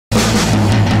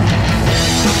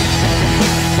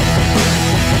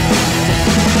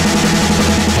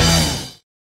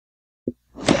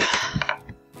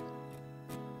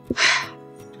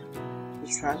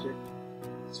tragic.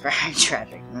 It's very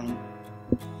tragic. I mean,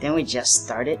 then we just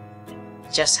started.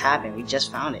 It just happened. We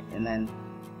just found it, and then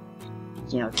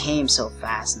it came so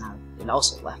fast, and it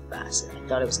also left fast. I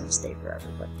thought it was gonna stay forever,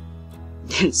 but it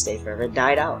didn't stay forever. It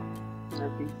died out. I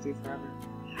think stay forever.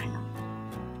 I know.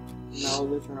 Now it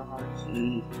lives in our hearts.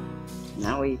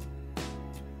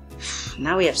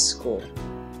 Now we have school.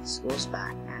 School's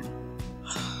back, man.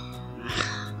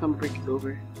 Summer break is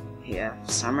over. Yeah,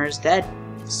 summer's dead.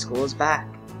 School's back.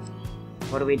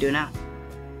 What do we do now?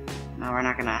 No, we're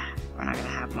not gonna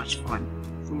have much fun.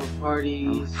 Summer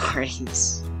parties.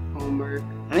 Parties. Homework.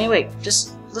 I mean, wait.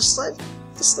 Just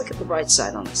look at the bright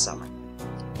side on the summer.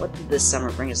 What did this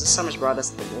summer bring us? This summer's brought us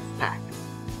the Wolfpack.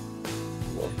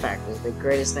 Wolfpack was the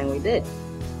greatest thing we did.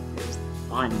 It was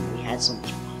fun. We had so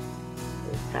much fun.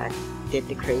 Wolfpack did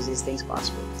the craziest things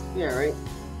possible. Yeah, right?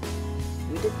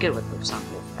 We did good with the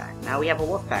Wolfpack. Now we have a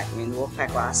Wolfpack. I mean, the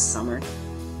Wolfpack last summer.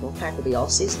 Wolfpack will be all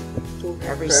season.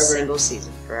 Every single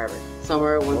season. Forever.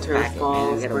 Summer, winter, Wolfpack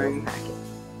fall, we spring.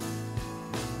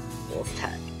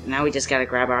 Wolfpack. Now we just gotta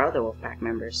grab our other Wolfpack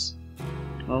members.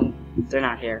 Well, they're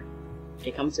not here.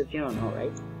 They come to the funeral,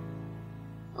 right?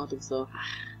 I don't think so.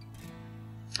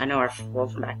 I know our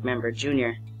Wolfpack member,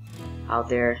 Junior, out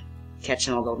there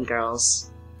catching all them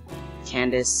girls.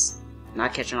 Candace,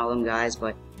 not catching all them guys,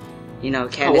 but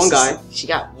Candace. One guy. She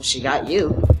got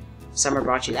you. Summer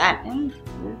brought you that, and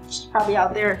she's probably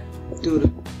out there, Dude.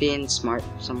 being smart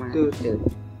somewhere. Dude.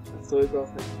 Dude. So your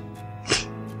girlfriend.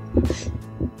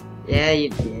 Yeah, you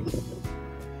did.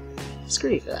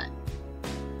 Screw you for that.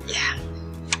 Yeah.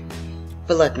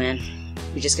 But look, man,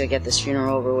 we just gotta get this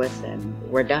funeral over with, and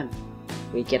we're done.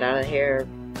 We get out of here.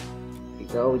 We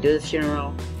do the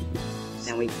funeral,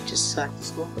 and we just Back to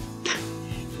school. go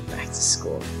back to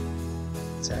school.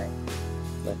 It's alright.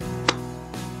 But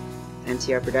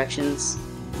MTR Productions,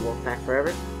 Wolfpack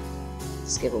Forever.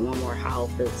 Let's give it one more howl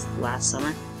for this last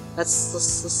summer. Let's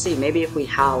see. Maybe if we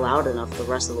howl loud enough, the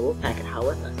rest of the Wolfpack can howl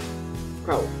with us.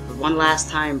 Probably. One last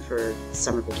time for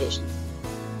summer vacation.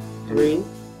 3, 2,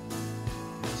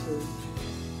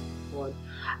 1.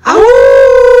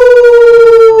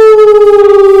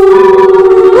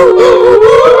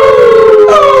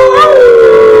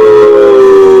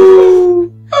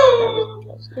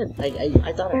 That was good.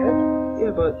 I thought I heard that.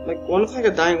 Yeah, but one looks like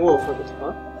a dying wolf. What the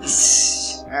fuck?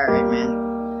 Alright,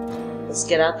 man. Let's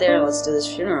get out there and let's do this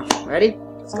funeral. Ready?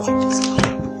 Let's go.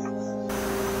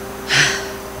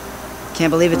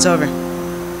 Can't believe it's over.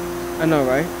 I know,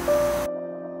 right?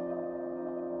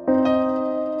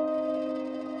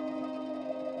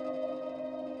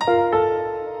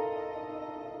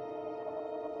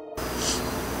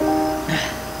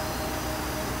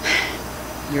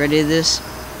 You ready to do this?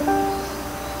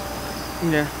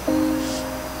 Yeah.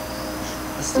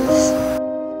 Let's do this.